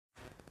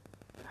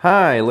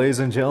Hi, ladies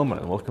and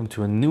gentlemen, welcome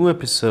to a new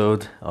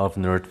episode of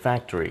Nerd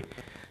Factory.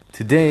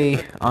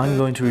 Today, I'm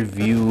going to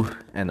review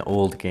an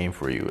old game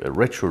for you, a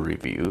retro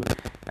review,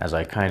 as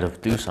I kind of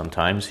do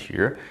sometimes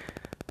here,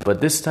 but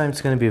this time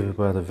it's going to be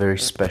about a very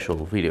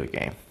special video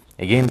game.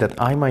 A game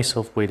that I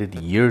myself waited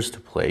years to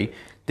play,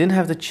 didn't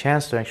have the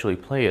chance to actually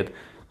play it,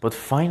 but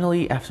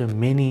finally, after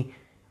many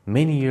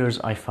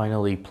years, I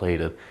finally played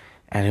it,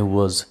 and it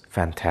was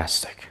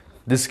fantastic.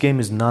 This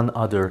game is none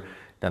other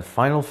than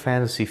Final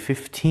Fantasy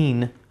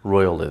XV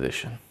Royal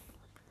Edition.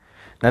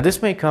 Now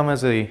this may come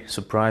as a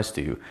surprise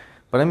to you,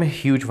 but I'm a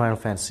huge Final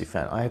Fantasy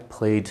fan. I have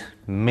played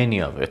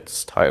many of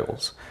its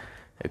titles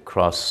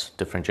across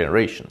different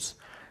generations.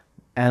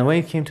 And when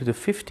it came to the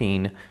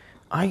 15,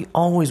 I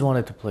always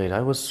wanted to play it.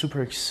 I was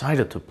super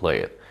excited to play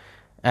it.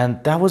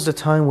 And that was the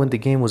time when the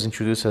game was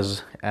introduced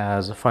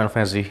as Final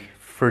Fantasy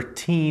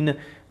 13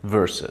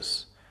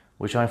 Versus,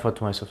 which I thought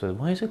to myself,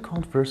 why is it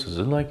called Versus? Is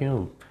it like,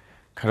 kind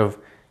of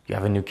you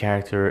have a new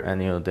character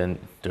and then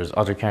there's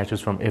other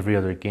characters from every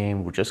other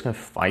game. We're just going to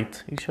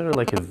fight each other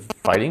like a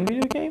fighting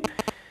video game?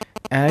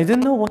 And I didn't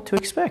know what to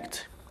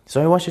expect.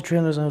 So I watched the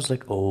trailers and I was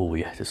like, oh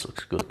yeah, this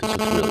looks good. This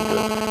looks really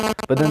good.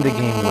 But then the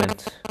game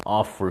went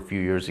off for a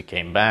few years. It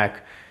came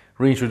back,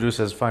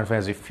 reintroduced as Final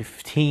Fantasy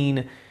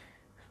 15,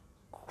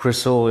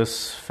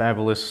 Chrysalis,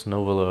 Fabulous,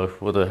 Novella,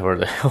 whatever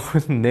the hell,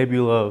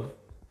 Nebula,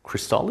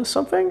 Crystallis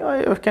something?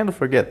 I kind of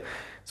forget.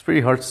 It's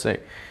pretty hard to say.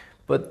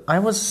 But I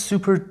was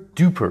super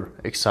duper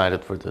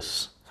excited for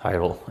this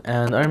title.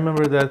 And I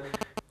remember that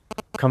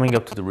coming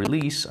up to the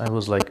release, I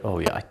was like, oh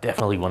yeah, I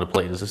definitely want to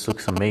play this. This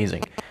looks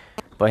amazing.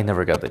 But I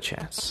never got the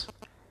chance.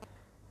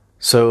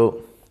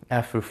 So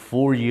after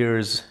 4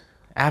 years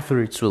after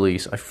its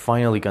release, I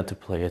finally got to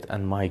play it.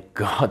 And my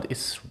God,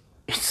 it's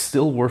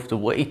still worth the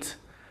wait.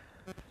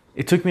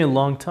 It took me a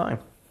long time,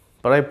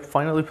 but I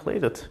finally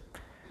played it.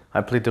 I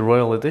played the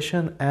Royal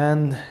Edition,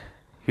 and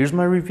here's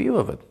my review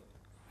of it.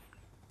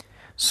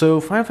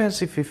 So Final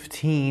Fantasy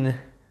 15,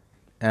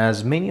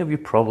 as many of you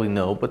probably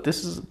know, but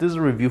this is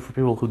a review for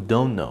people who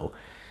don't know,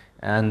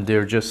 and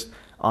they're just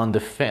on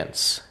the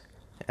fence,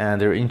 and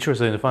they're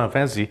interested in the Final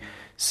Fantasy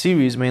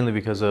series mainly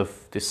because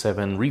of the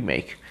 7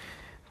 remake.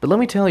 But let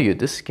me tell you,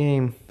 this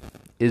game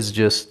is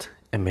just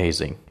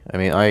amazing. I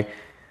mean, I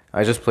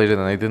just played it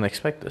and I didn't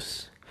expect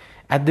this.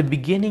 At the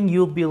beginning,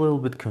 you'll be a little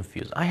bit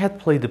confused. I had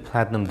played the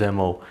Platinum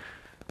demo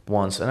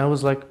once, and I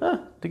was like,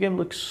 the game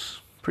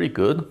looks pretty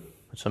good.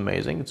 It's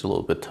amazing. It's a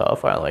little bit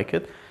tough. I like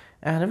it.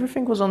 And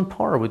everything was on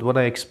par with what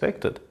I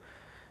expected.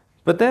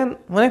 But then,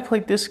 when I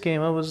played this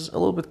game, I was a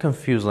little bit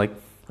confused. Like,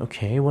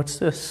 okay, what's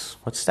this?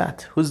 What's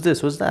that? Who's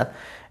this? What's that?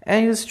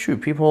 And it's true.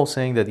 People are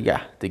saying that,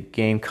 yeah, the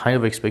game kind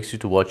of expects you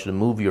to watch the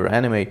movie or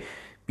anime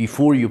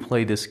before you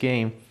play this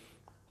game.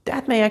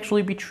 That may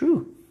actually be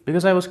true.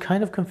 Because I was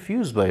kind of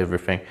confused by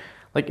everything.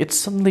 Like, it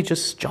suddenly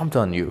just jumped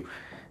on you.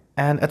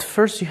 And at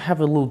first, you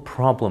have a little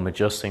problem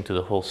adjusting to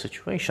the whole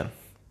situation.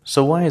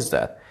 So why is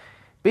that?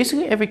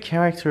 Basically, every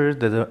character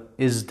that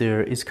is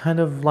there is kind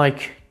of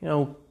like,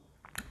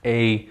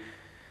 a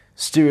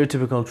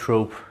stereotypical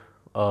trope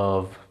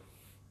of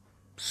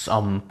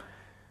some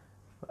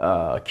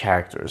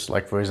characters.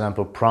 Like, for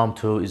example,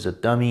 Prompto is a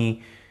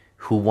dummy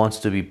who wants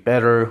to be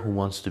better, who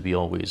wants to be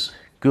always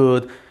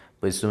good,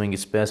 but is doing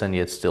its best and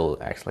yet still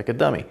acts like a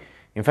dummy.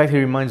 In fact, he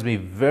reminds me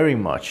very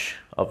much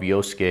of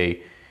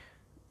Yosuke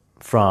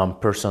from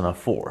Persona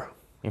 4.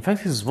 In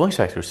fact, his voice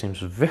actor seems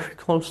very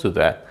close to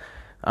that.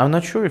 I'm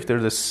not sure if they're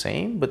the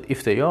same, but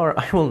if they are,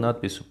 I will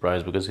not be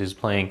surprised because he's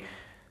playing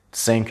the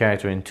same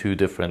character in 2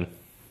 different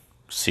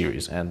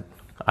series, and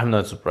I'm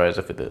not surprised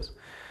if it is.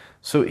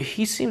 So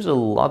he seems a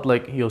lot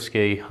like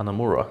Yosuke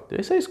Hanamura. Did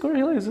I say his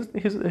correctly? Is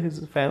it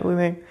his family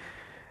name?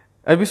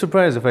 I'd be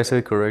surprised if I said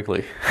it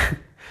correctly.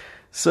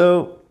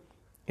 So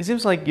it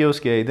seems like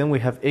Yosuke. Then we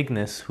have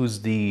Ignis,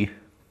 who's the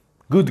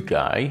good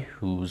guy,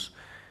 who's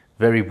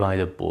very by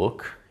the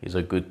book. He's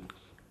a good,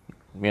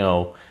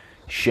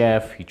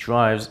 chef. He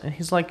drives, and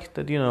he's like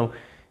that,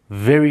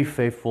 very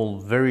faithful,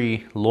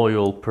 very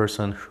loyal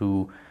person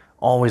who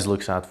always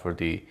looks out for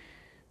the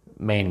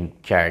main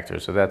character.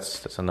 So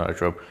that's another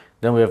trope.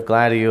 Then we have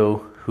Gladio,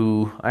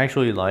 who I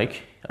actually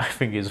like. I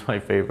think he's my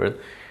favorite.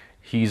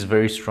 He's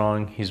very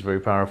strong, he's very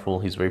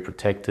powerful, he's very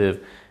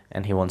protective,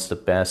 and he wants the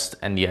best,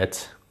 and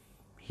yet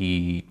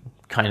he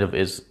kind of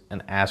is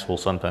an asshole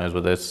sometimes,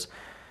 but that's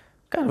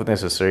kind of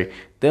necessary.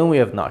 Then we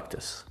have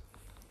Noctis,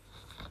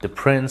 the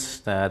prince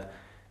that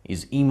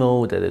is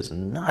emo, that is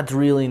not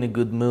really in a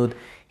good mood.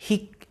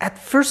 At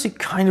first he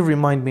kind of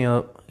reminded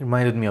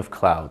me of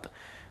Cloud,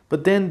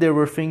 but then there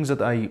were things that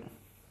I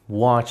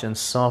watched and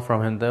saw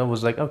from him that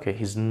was like, okay,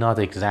 he's not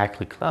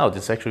exactly Cloud.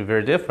 It's actually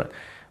very different.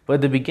 But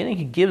at the beginning,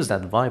 he gives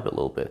that vibe a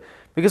little bit,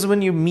 because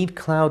when you meet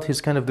Cloud, he's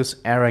kind of this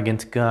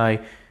arrogant guy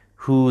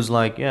who's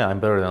like, yeah,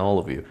 I'm better than all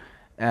of you,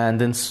 and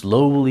then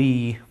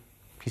slowly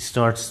he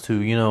starts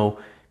to,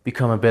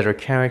 become a better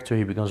character.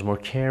 He becomes more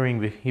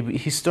caring.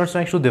 He starts to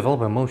actually develop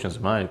emotions,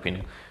 in my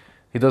opinion.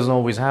 He doesn't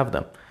always have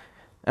them.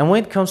 And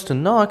when it comes to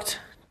Noct,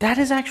 that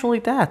is actually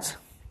that.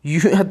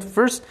 At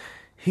first,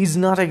 He's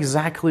not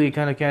exactly the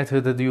kind of character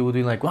that you would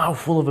be like, wow,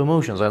 full of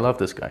emotions, I love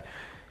this guy.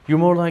 You're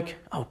more like,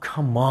 oh,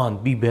 come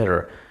on, be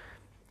better.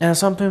 And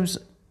sometimes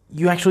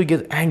you actually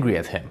get angry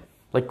at him.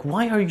 Like,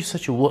 why are you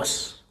such a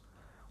wuss?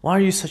 Why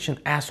are you such an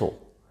asshole?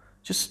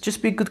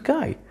 Just be a good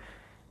guy.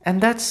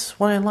 And that's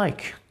what I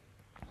like.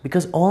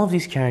 Because all of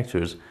these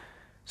characters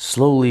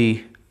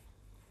slowly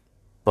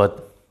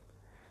but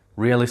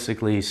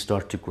realistically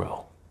start to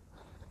grow.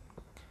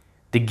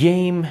 The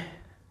game's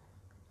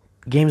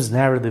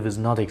narrative is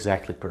not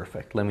exactly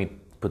perfect. Let me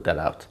put that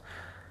out.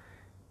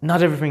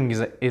 Not everything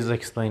is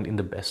explained in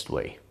the best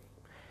way.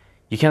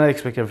 You cannot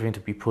expect everything to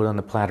be put on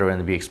the platter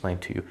and be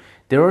explained to you.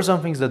 There are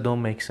some things that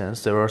don't make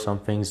sense. There are some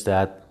things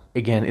that,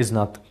 again, is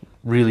not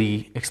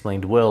really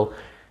explained well.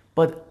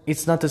 But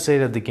it's not to say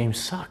that the game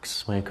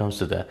sucks when it comes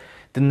to that.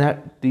 The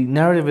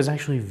narrative is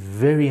actually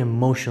very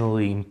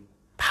emotionally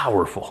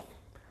powerful.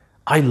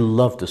 I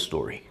love the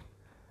story.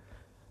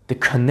 The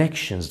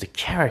connections, the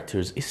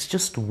characters, it's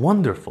just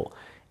wonderful.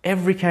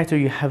 Every character,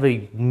 you have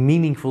a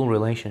meaningful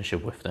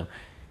relationship with them.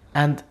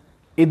 And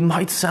it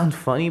might sound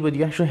funny, but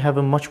you actually have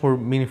a much more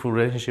meaningful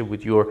relationship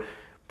with your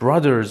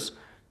brothers,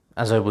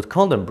 as I would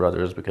call them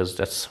brothers, because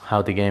that's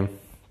how the game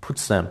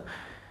puts them,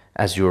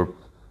 as your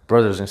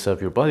brothers instead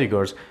of your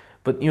bodyguards.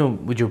 But,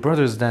 with your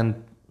brothers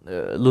than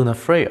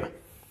Lunafreya.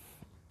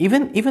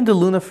 Even the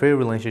Lunafreya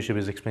relationship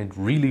is explained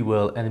really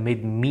well, and it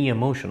made me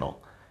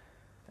emotional.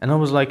 And I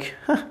was like,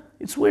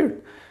 it's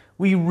weird.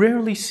 We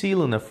rarely see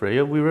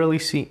Lunafreya, we rarely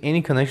see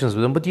any connections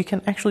with them, but you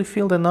can actually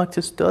feel that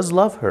Noctis does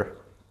love her.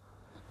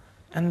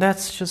 And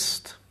that's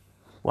just,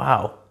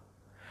 wow.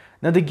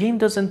 Now, the game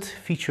doesn't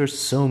feature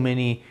so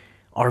many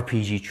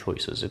RPG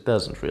choices. It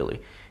doesn't really.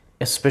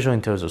 Especially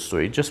in terms of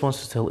story. It just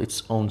wants to tell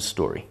its own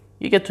story.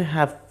 You get to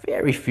have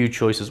very few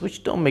choices,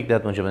 which don't make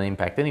that much of an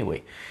impact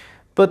anyway.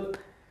 But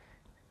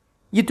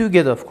you do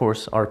get, of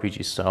course,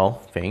 RPG-style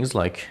things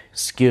like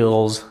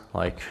skills,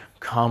 like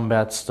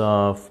combat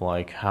stuff,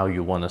 like how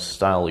you want to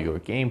style your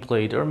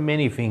gameplay. There are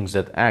many things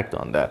that act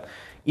on that.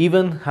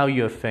 Even how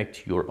you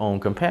affect your own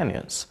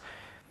companions.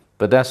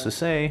 But that's to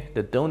say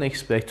that don't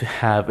expect to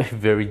have a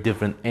very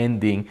different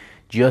ending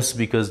just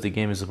because the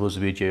game is supposed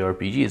to be a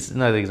JRPG. It's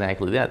not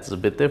exactly that. It's a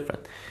bit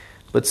different.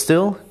 But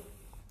still,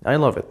 I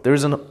love it.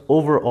 There's an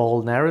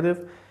overall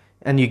narrative,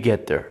 and you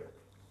get there.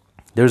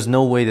 There's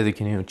no way that you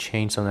can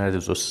change some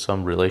narratives or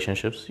some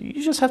relationships.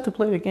 You just have to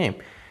play the game.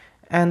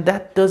 And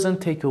that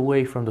doesn't take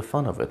away from the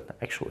fun of it,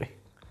 actually.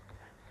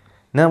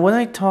 Now, when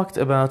I talked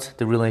about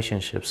the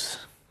relationships,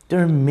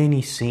 there are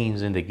many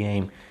scenes in the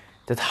game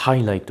that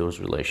highlight those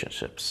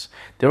relationships.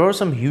 There are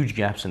some huge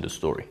gaps in the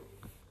story.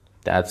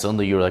 That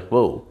suddenly you're like,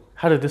 whoa,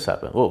 how did this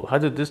happen? Whoa, how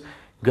did this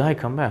guy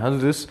come back? How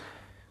did this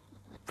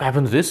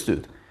happen to this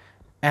dude?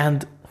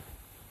 And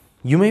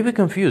you may be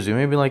confused. You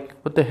may be like,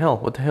 what the hell?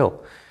 What the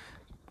hell?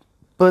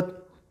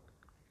 But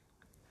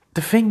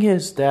the thing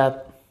is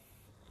that,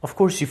 of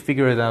course, you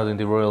figure it out in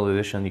the Royal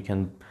Edition. You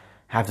can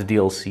have the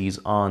DLCs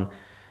on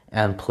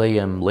and play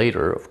them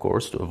later, of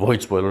course, to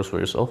avoid spoilers for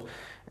yourself,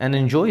 and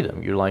enjoy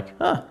them. You're like,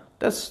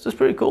 that's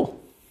pretty cool.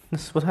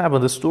 This is what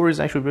happened. The story is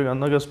actually big. I'm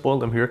not going to spoil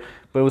them here,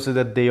 but I would say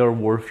that they are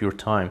worth your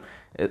time.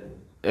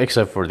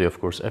 Except for the, of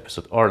course,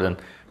 episode Arden,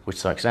 which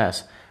sucks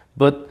ass.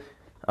 But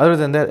other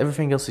than that,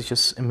 everything else is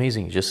just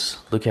amazing. You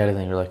just look at it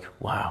and you're like,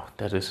 wow,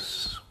 that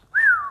is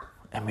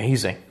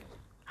amazing.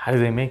 How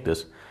did they make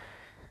this?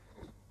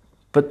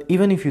 But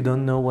even if you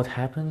don't know what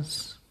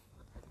happens,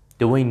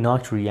 the way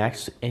Noct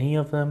reacts to any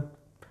of them,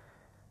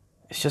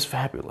 it's just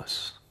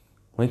fabulous.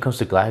 When it comes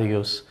to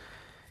Gladius,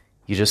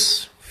 you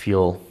just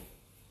feel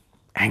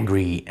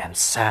angry and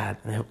sad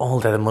and have all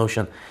that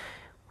emotion.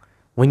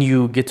 When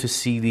you get to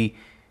see the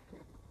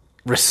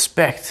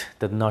respect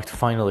that Noct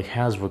finally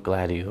has for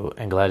Gladio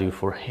and Gladio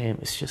for him,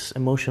 it's just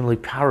emotionally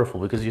powerful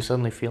because you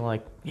suddenly feel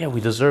like, yeah,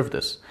 we deserve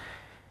this.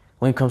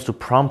 When it comes to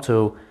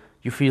Prompto,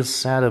 you feel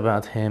sad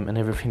about him and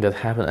everything that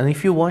happened. And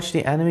if you watch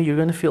the anime, you're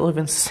going to feel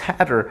even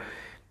sadder.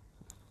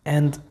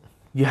 And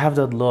you have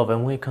that love.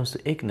 And when it comes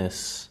to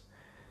Ignis,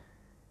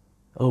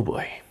 oh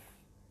boy,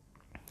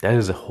 that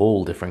is a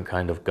whole different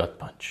kind of gut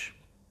punch.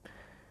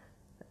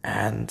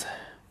 And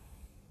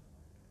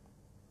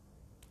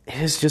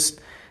it is just,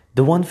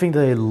 the one thing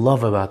that I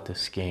love about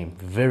this game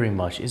very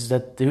much is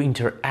that the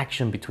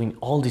interaction between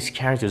all these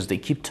characters, they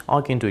keep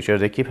talking to each other,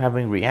 they keep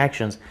having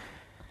reactions.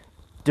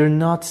 They're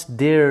not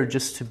there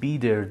just to be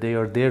there. They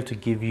are there to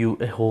give you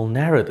a whole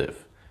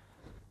narrative.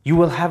 You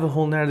will have a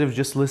whole narrative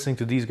just listening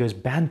to these guys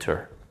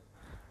banter.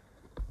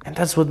 And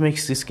that's what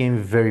makes this game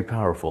very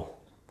powerful.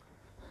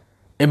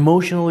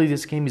 Emotionally,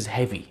 this game is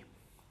heavy.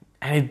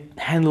 And it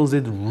handles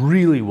it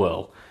really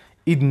well.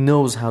 It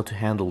knows how to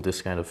handle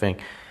this kind of thing.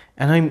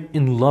 And I'm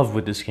in love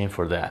with this game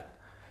for that.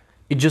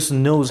 It just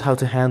knows how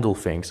to handle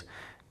things.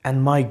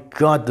 And my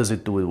God, does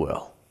it do it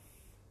well.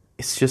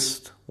 It's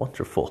just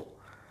wonderful.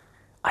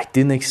 I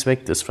didn't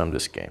expect this from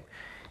this game.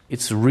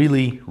 It's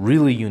really,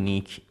 really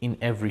unique in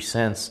every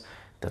sense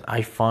that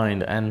I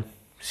find, and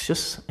it's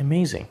just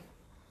amazing.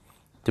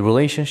 The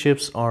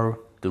relationships are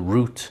the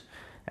root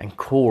and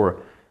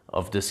core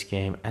of this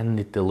game, and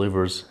it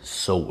delivers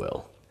so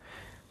well.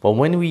 But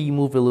when we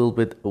move a little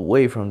bit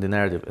away from the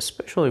narrative,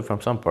 especially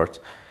from some parts,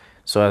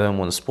 so I don't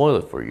want to spoil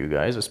it for you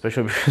guys,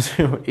 especially because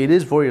it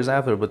is 4 years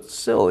after, but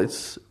still,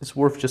 it's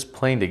worth just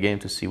playing the game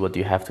to see what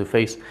you have to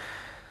face.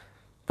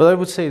 But I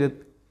would say that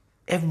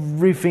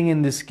everything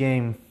in this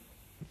game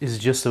is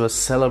just about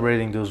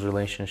celebrating those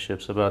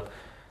relationships, about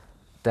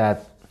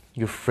that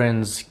your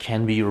friends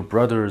can be your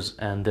brothers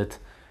and that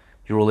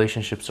your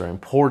relationships are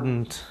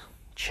important,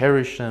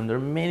 cherish them. There are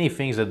many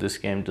things that this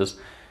game does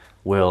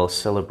well,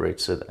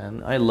 celebrates it,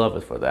 and I love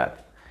it for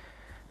that.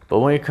 But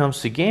when it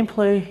comes to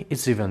gameplay,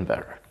 it's even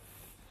better.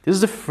 This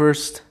is the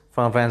first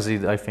Final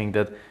Fantasy, I think,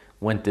 that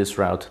went this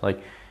route,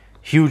 like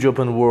huge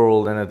open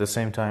world and at the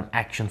same time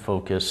action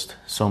focused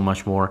so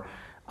much more.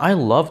 I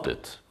loved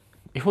it.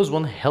 It was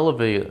one hell of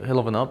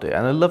an update,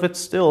 and I love it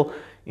still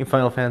in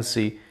Final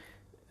Fantasy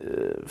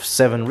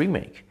VII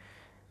Remake.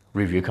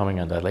 Review coming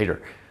on that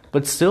later.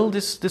 But still,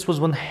 this was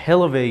one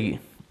hell of a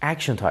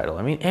action title.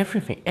 I mean,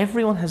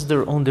 everyone has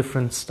their own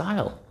different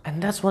style,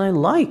 and that's what I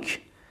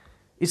like.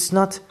 It's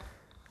not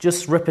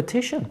just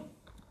repetition.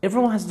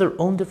 Everyone has their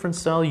own different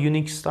style,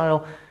 unique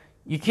style.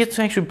 You get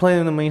to actually play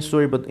in the main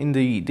story, but in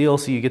the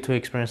DLC you get to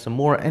experience them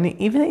more. And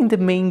even in the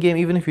main game,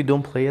 even if you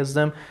don't play as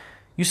them,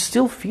 you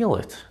still feel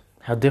it,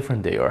 how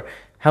different they are,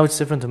 how it's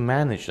different to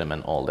manage them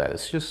and all that.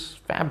 It's just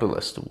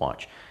fabulous to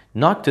watch.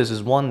 Noctis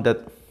is one that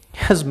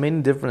has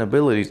many different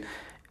abilities,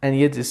 and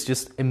yet it's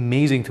just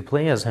amazing to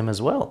play as him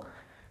as well.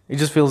 It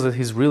just feels that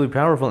he's really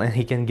powerful and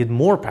he can get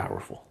more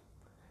powerful.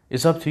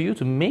 It's up to you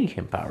to make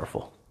him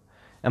powerful.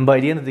 And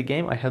by the end of the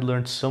game, I had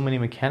learned so many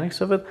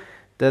mechanics of it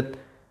that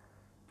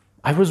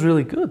I was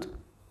really good.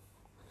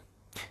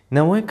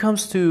 Now, when it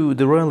comes to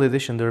the Royal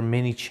Edition, there are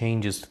many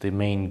changes to the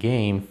main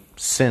game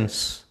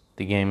since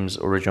the game's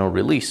original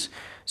release.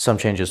 Some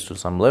changes to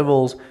some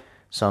levels,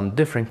 some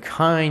different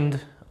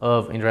kind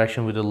of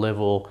interaction with the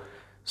level,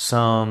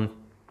 some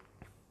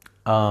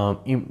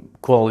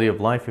quality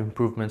of life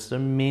improvements. There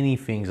are many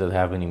things that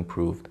have been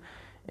improved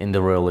in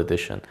the Royal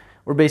Edition.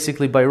 Or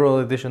basically, by Royal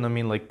Edition, I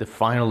mean like the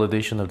final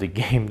edition of the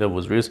game that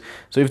was released.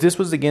 So if this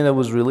was the game that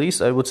was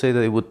released, I would say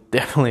that it would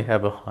definitely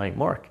have a high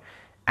mark.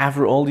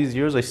 After all these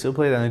years, I still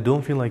play it and I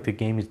don't feel like the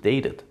game is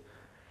dated.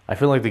 I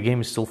feel like the game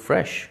is still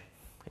fresh.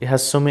 It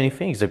has so many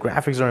things. The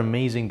graphics are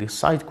amazing. The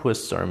side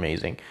quests are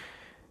amazing.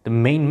 The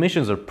main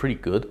missions are pretty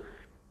good.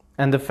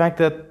 And the fact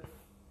that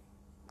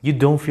you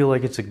don't feel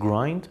like it's a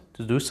grind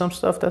to do some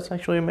stuff, that's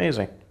actually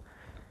amazing.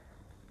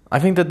 I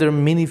think that there are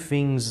many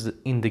things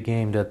in the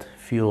game that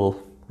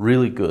feel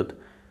really good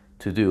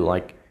to do.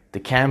 Like the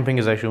camping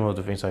is actually one of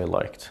the things I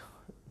liked.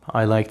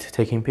 I liked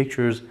taking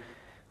pictures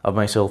of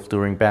myself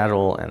during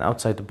battle and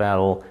outside the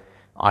battle.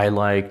 I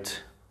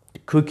liked the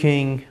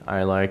cooking.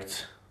 I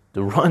liked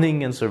the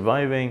running and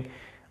surviving.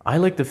 I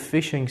liked the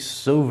fishing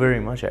so very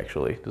much,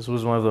 actually. This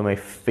was one of my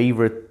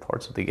favorite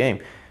parts of the game.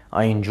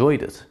 I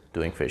enjoyed it,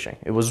 doing fishing.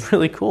 It was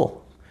really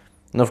cool.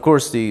 And of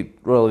course, the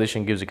Royal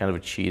Edition gives you kind of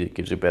a cheat. It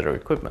gives you better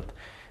equipment.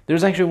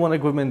 There's actually one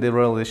equipment in the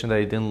Royal Edition that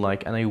I didn't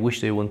like, and I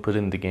wish they wouldn't put it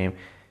in the game.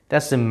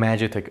 That's the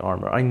Magitech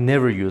armor. I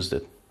never used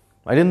it.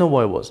 I didn't know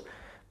what it was.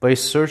 But I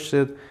searched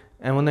it,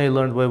 and when I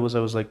learned what it was, I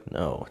was like,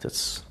 no,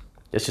 that's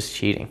just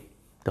cheating.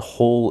 The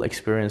whole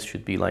experience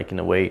should be like in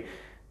a way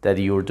that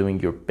you're doing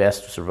your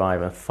best to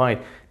survive and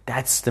fight.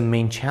 That's the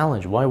main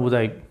challenge. Why would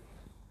I,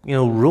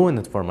 ruin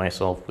it for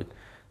myself with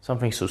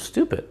something so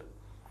stupid?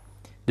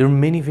 There are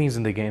many things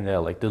in the game that I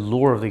like. The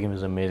lore of the game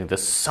is amazing. The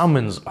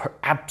summons are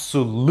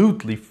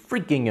absolutely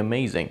freaking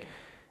amazing.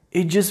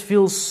 It just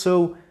feels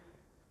so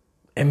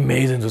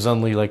amazing to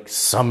suddenly like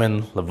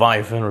summon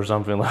Leviathan or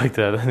something like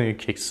that and you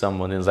kick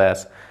someone in his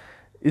ass.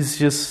 It's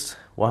just,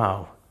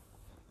 wow.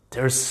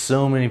 There's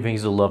so many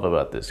things to love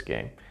about this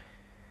game.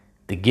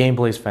 The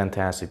gameplay is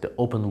fantastic. The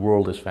open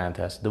world is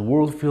fantastic. The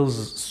world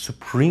feels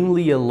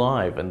supremely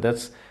alive, and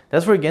that's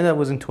for a game that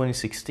was in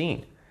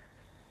 2016.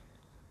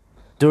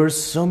 There are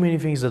so many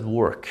things that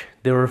work.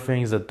 There are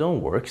things that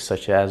don't work,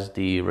 such as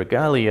the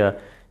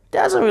Regalia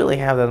doesn't really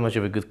have that much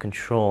of a good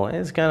control, and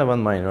it's kind of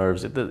on my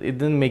nerves. It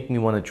didn't make me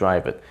want to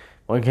drive it.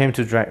 When it came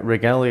to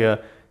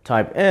Regalia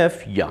Type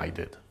F, yeah, I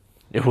did.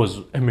 It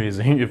was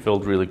amazing. It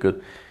felt really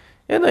good.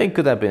 And it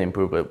could have been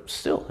improved, but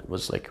still, it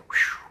was like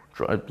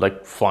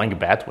flying a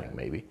Batwing,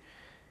 maybe.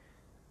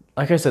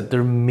 Like I said,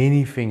 there are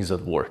many things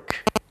that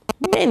work.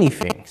 Many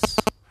things.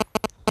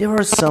 There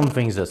are some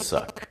things that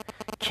suck.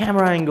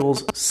 Camera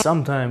angles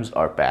sometimes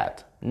are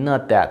bad.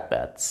 Not that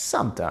bad.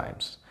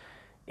 Sometimes.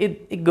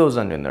 It goes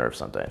on your nerves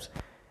sometimes.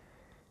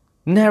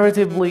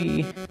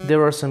 Narratively,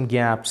 there are some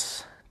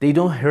gaps. They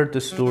don't hurt the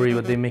story,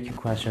 but they make you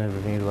question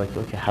everything. You're like,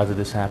 okay, how did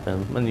this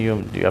happen? When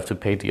you have to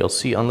pay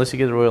DLC. Unless you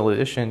get the Royal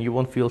Edition, you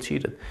won't feel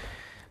cheated.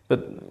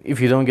 But if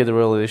you don't get the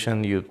Royal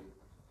Edition,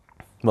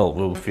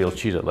 will feel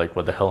cheated. Like,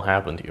 what the hell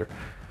happened here?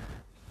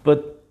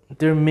 But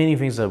there are many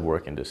things that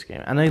work in this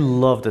game. And I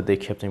love that they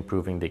kept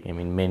improving the game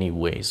in many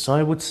ways. So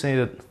I would say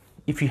that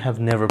if you have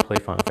never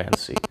played Final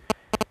Fantasy,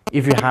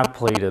 if you have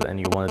played it and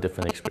you want a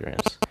different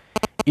experience,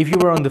 if you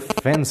were on the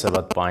fence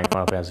about buying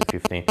Final Fantasy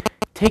 15,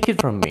 take it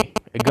from me,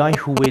 a guy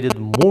who waited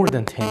more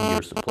than 10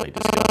 years to play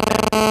this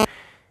goddamn game.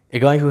 A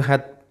guy who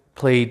had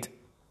played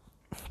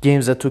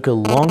games that took a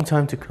long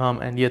time to come,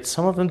 and yet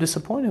some of them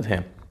disappointed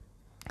him,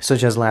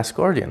 such as Last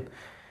Guardian.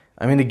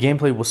 I mean, the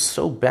gameplay was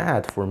so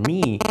bad for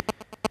me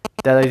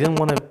that I didn't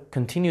want to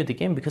continue the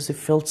game because it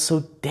felt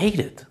so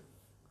dated.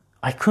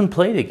 I couldn't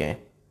play the game.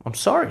 I'm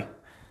sorry.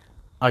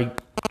 I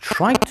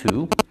tried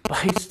to,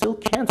 but I still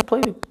can't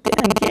play the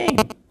damn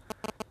game.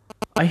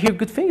 I hear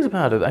good things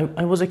about it.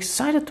 I was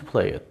excited to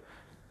play it.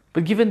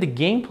 But given the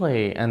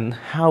gameplay and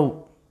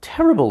how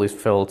terrible it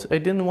felt, I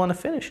didn't want to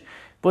finish.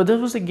 But that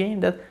was a game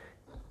that,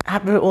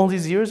 after all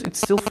these years, it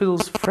still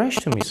feels fresh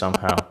to me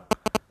somehow.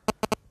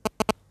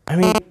 I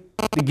mean,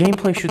 the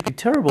gameplay should be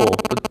terrible,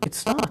 but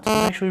it's not. It's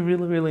actually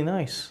really, really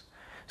nice.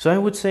 So I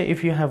would say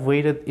if you have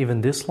waited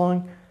even this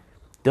long,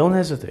 don't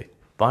hesitate.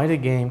 Buy the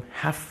game,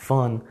 have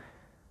fun,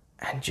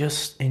 and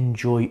just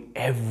enjoy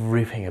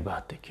everything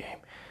about the game.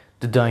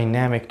 The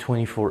dynamic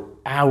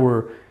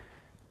 24-hour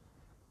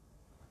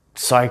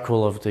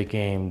cycle of the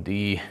game,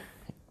 the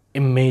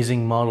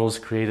amazing models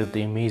created,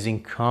 the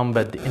amazing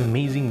combat, the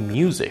amazing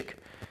music,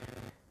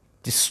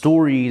 the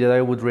story that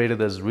I would rate it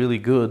as really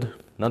good,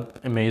 not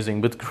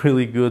amazing, but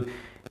really good,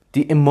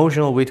 the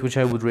emotional weight which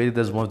I would rate it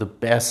as one of the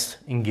best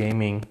in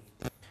gaming.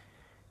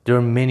 There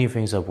are many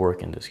things that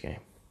work in this game.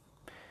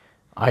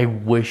 I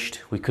wished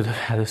we could have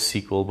had a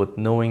sequel, but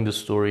knowing the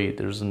story,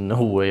 there's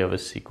no way of a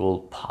sequel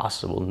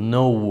possible.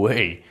 No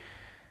way.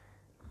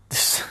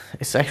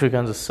 It actually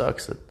kind of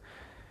sucks that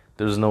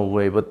there's no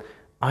way, but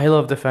I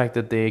love the fact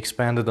that they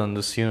expanded on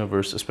this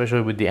universe,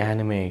 especially with the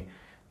anime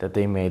that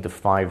they made, the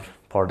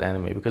 5-part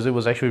anime, because it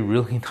was actually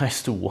really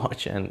nice to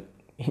watch and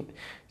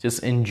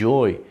just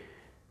enjoy.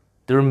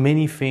 There are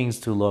many things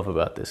to love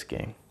about this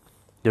game.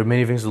 There are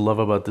many things to love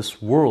about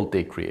this world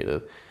they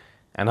created.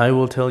 And I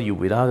will tell you,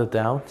 without a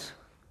doubt,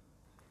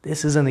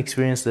 this is an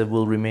experience that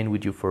will remain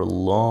with you for a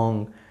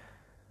long,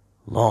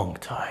 long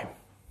time.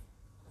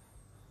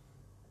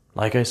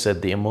 Like I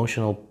said, the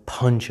emotional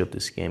punch of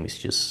this game is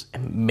just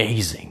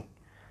amazing.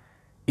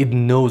 It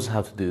knows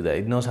how to do that.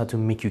 It knows how to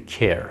make you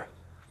care.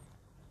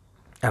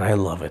 And I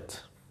love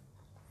it.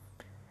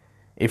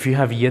 If you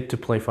have yet to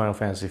play Final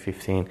Fantasy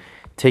 15,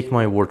 take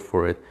my word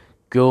for it.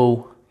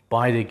 Go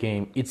buy the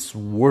game. It's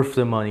worth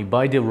the money.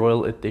 Buy the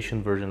Royal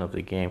Edition version of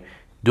the game.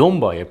 Don't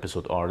buy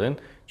Episode Arden.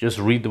 Just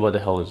read what the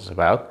hell it's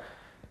about.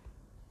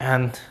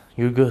 And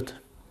you're good.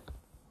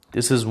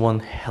 This is one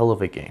hell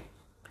of a game.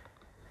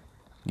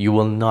 You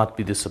will not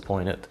be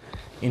disappointed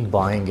in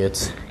buying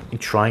it, in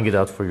trying it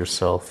out for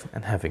yourself,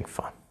 and having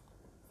fun.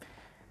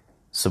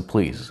 So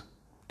please,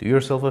 do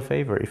yourself a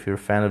favor if you're a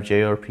fan of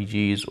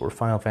JRPGs or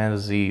Final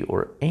Fantasy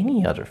or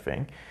any other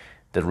thing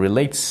that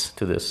relates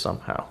to this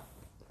somehow.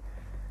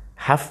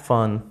 Have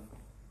fun,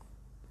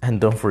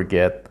 and don't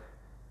forget,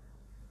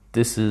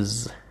 this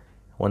is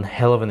one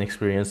hell of an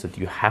experience that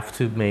you have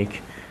to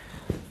make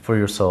for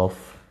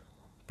yourself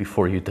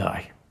before you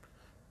die.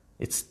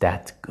 It's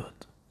that good.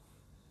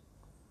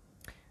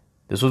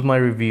 This was my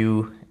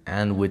review,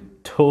 and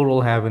with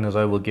total happiness,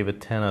 I will give it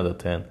 10 out of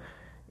 10.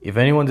 If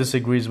anyone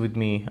disagrees with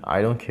me,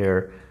 I don't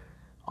care.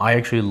 I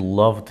actually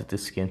loved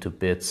this game to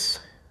bits.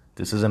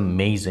 This is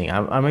amazing.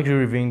 I'm actually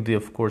reviewing,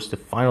 of course, the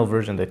final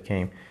version that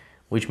came,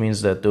 which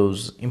means that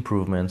those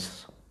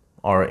improvements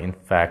are, in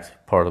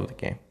fact, part of the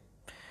game.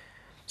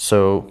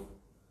 So,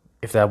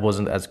 if that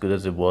wasn't as good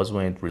as it was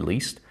when it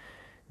released,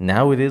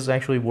 now it is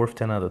actually worth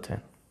 10 out of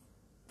 10.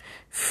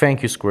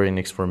 Thank you, Square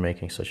Enix, for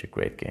making such a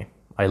great game.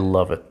 I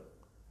love it.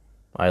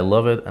 I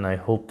love it, and I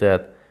hope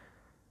that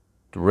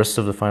the rest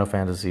of the Final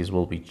Fantasies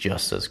will be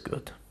just as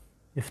good,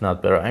 if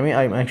not better. I mean,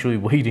 I'm actually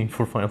waiting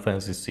for Final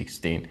Fantasy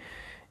 16.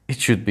 It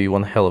should be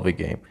one hell of a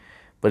game.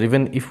 But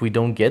even if we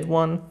don't get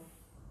one,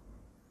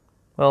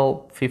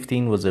 well,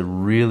 15 was a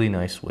really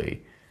nice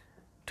way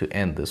to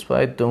end this.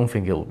 But I don't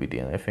think it will be the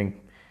end. I think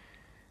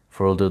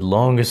for the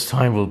longest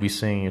time we'll be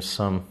seeing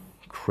some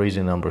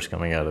crazy numbers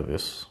coming out of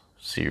this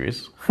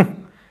series.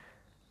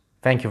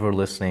 Thank you for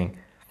listening.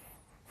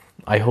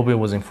 I hope it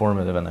was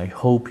informative, and I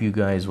hope you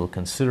guys will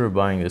consider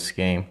buying this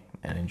game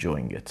and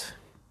enjoying it.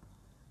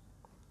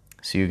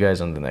 See you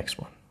guys on the next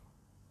one.